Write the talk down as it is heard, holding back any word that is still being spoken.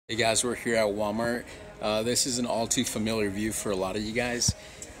Hey guys, we're here at Walmart. This is an all too familiar view for a lot of you guys.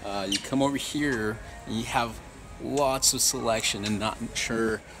 You come over here and you have lots of selection and not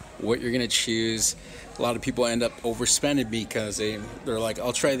sure what you're gonna choose. A lot of people end up overspending because they're like,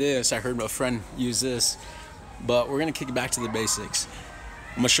 I'll try this, I heard my friend use this. But we're gonna kick it back to the basics.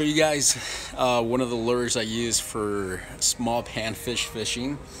 I'm gonna show you guys one of the lures I use for small panfish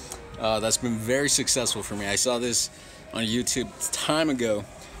fishing. That's been very successful for me. I saw this on YouTube time ago,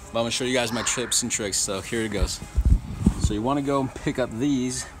 but I'm gonna show you guys my tips and tricks. So here it goes. So you want to go pick up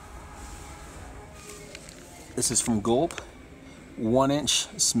these. This is from Gulp, 1-inch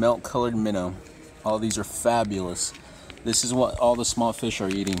smelt colored minnow. All these are fabulous. This is what all the small fish are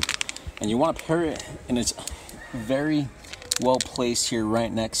eating, and you want to pair it, and it's very well placed here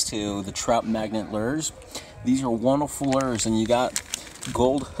right next to the trout magnet lures. These are wonderful lures, and you got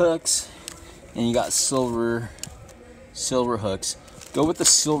gold hooks and you got silver hooks. Go with the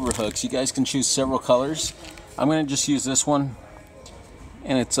silver hooks. You guys can choose several colors. I'm gonna just use this one,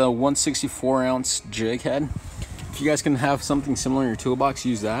 and it's a 164-ounce jig head. If you guys can have something similar in your toolbox,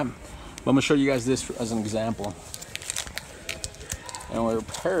 use that. But I'm gonna show you guys this as an example, and we'll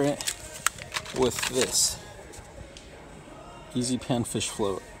pair it with this Easy Panfish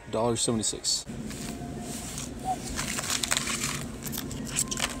Float, $1.76.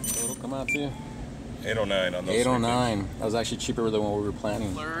 It'll come out to you $8.09 on those. $8.09. That was actually cheaper than what we were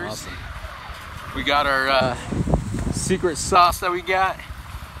planning. Awesome. We got our secret sauce that we got.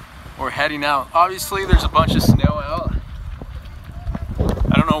 We're heading out. Obviously, there's a bunch of snow out.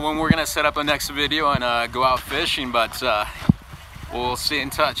 I don't know when we're gonna set up a next video and go out fishing, but we'll stay in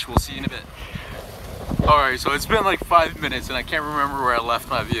touch. We'll see you in a bit. Alright, so it's been like 5 minutes and I can't remember where I left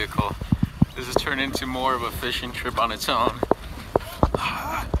my vehicle. This has turned into more of a fishing trip on its own.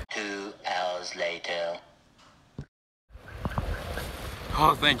 2 hours later.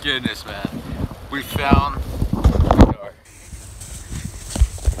 Oh, thank goodness, man. We found the car.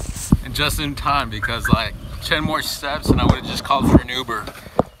 And just in time, because like 10 more steps and I would have just called for an Uber.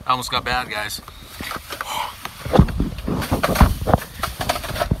 I almost got bad, guys.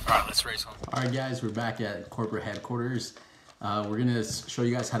 Alright, let's race home. Alright guys, we're back at corporate headquarters. We're gonna show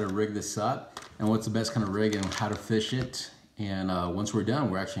you guys how to rig this up and what's the best kind of rig and how to fish it. And once we're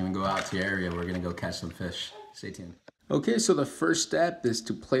done, we're actually gonna go out to the area. We're gonna go catch some fish. Stay tuned. Okay, so the first step is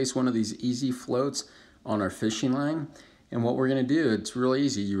to place one of these easy floats on our fishing line. And what we're gonna do, it's really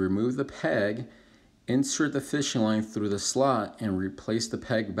easy. You remove the peg, insert the fishing line through the slot, and replace the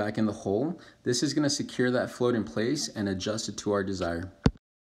peg back in the hole. This is gonna secure that float in place and adjust it to our desire.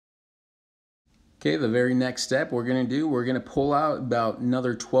 Okay, the very next step we're gonna pull out about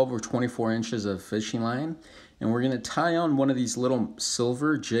another 12 or 24 inches of fishing line, and we're gonna tie on one of these little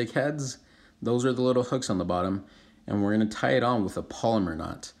silver jig heads. Those are the little hooks on the bottom, and we're gonna tie it on with a polymer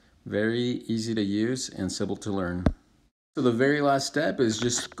knot. Very easy to use and simple to learn. So the very last step is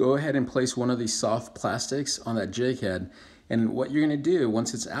just go ahead and place one of these soft plastics on that jig head, and what you're gonna do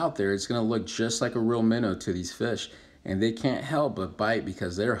once it's out there, it's gonna look just like a real minnow to these fish. And they can't help but bite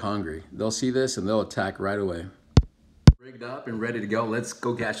because they're hungry. They'll see this and they'll attack right away. Rigged up and ready to go. Let's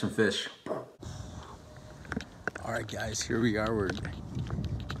go catch some fish. All right, guys, here we are. We're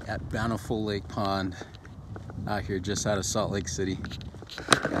at Bountiful Lake Pond out here just out of Salt Lake City.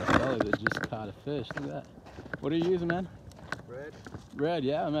 Got a fella that just caught a fish. Look at that. What are you using, man? Red. Red,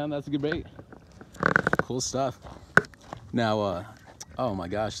 yeah, man, that's a good bait. Cool stuff. Now, oh my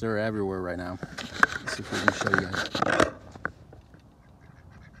gosh, they're everywhere right now. Let's see if we can show you guys.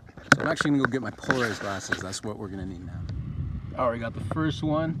 So I'm actually gonna go get my polarized glasses. That's what we're gonna need now. All right, got the first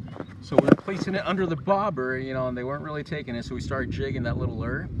one. So we're placing it under the bobber, you know, and they weren't really taking it. So we started jigging that little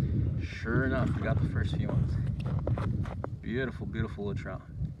lure. Sure enough, we got the first few ones. Beautiful, beautiful little trout.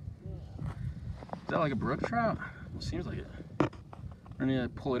 Is that like a brook trout? Well, seems like it. We're gonna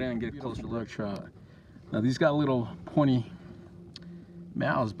pull it in and get a closer look. Trout. Now these got little pointy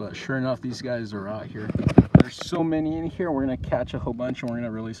mouths, but sure enough, these guys are out here. There's so many in here. We're gonna catch a whole bunch and we're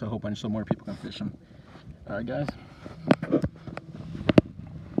gonna release a whole bunch so more people can fish them. All right, guys.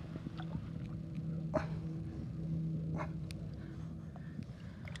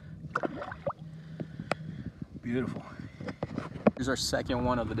 Beautiful. Here's our second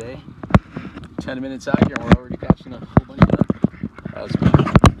one of the day. 10 minutes out here and we're already catching a whole bunch of them. That was good.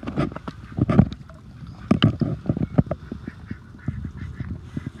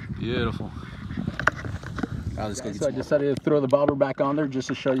 Beautiful. So I decided to throw the bobber back on there just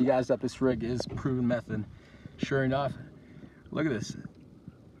to show you guys that this rig is proven method. Sure enough, look at this.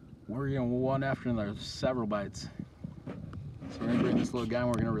 We're getting one after another, several bites. So we're gonna bring this little guy and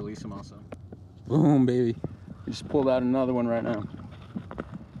we're gonna release him also. Boom, baby. We just pulled out another one right now.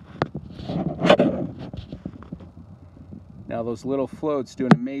 Now those little floats do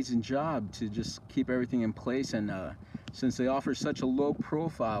an amazing job to just keep everything in place, and since they offer such a low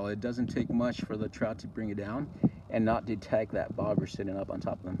profile, it doesn't take much for the trout to bring it down and not detect that bobber sitting up on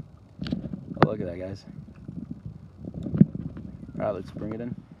top of them. Oh, look at that, guys. All right, let's bring it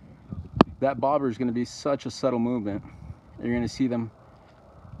in. That bobber is going to be such a subtle movement. You're going to see them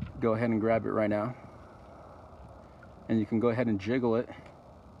go ahead and grab it right now, and you can go ahead and jiggle it.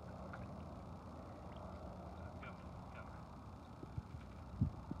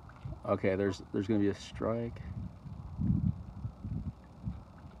 Okay, there's going to be a strike.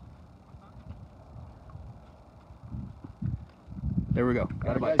 There we go.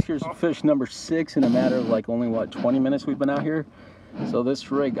 Got it, guys. Here's fish number 6 in a matter of like only what, 20 minutes we've been out here. So this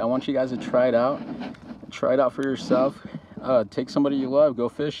rig, I want you guys to try it out. Try it out for yourself. Take somebody you love, go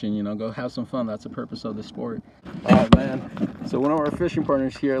fishing, you know, go have some fun. That's the purpose of the sport. Oh man. So one of our fishing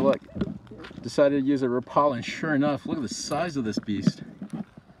partners here, look, decided to use a Rapala, and sure enough, look at the size of this beast.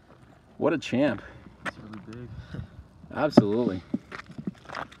 What a champ. It's really big. Absolutely.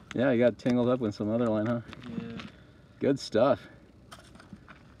 Yeah, you got tangled up with some other line, huh? Yeah. Good stuff.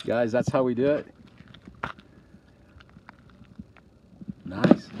 Guys, that's how we do it.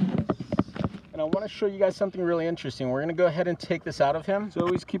 Nice. And I want to show you guys something really interesting. We're going to go ahead and take this out of him. So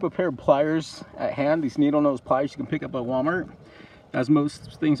always keep a pair of pliers at hand. These needle nose pliers you can pick up at Walmart, as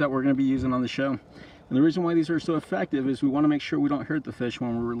most things that we're going to be using on the show. And the reason why these are so effective is we want to make sure we don't hurt the fish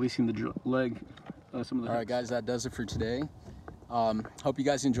when we're releasing the leg. Some of the Alright guys, that does it for today. Hope you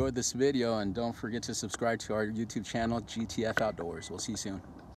guys enjoyed this video, and don't forget to subscribe to our YouTube channel, GTF Outdoors. We'll see you soon.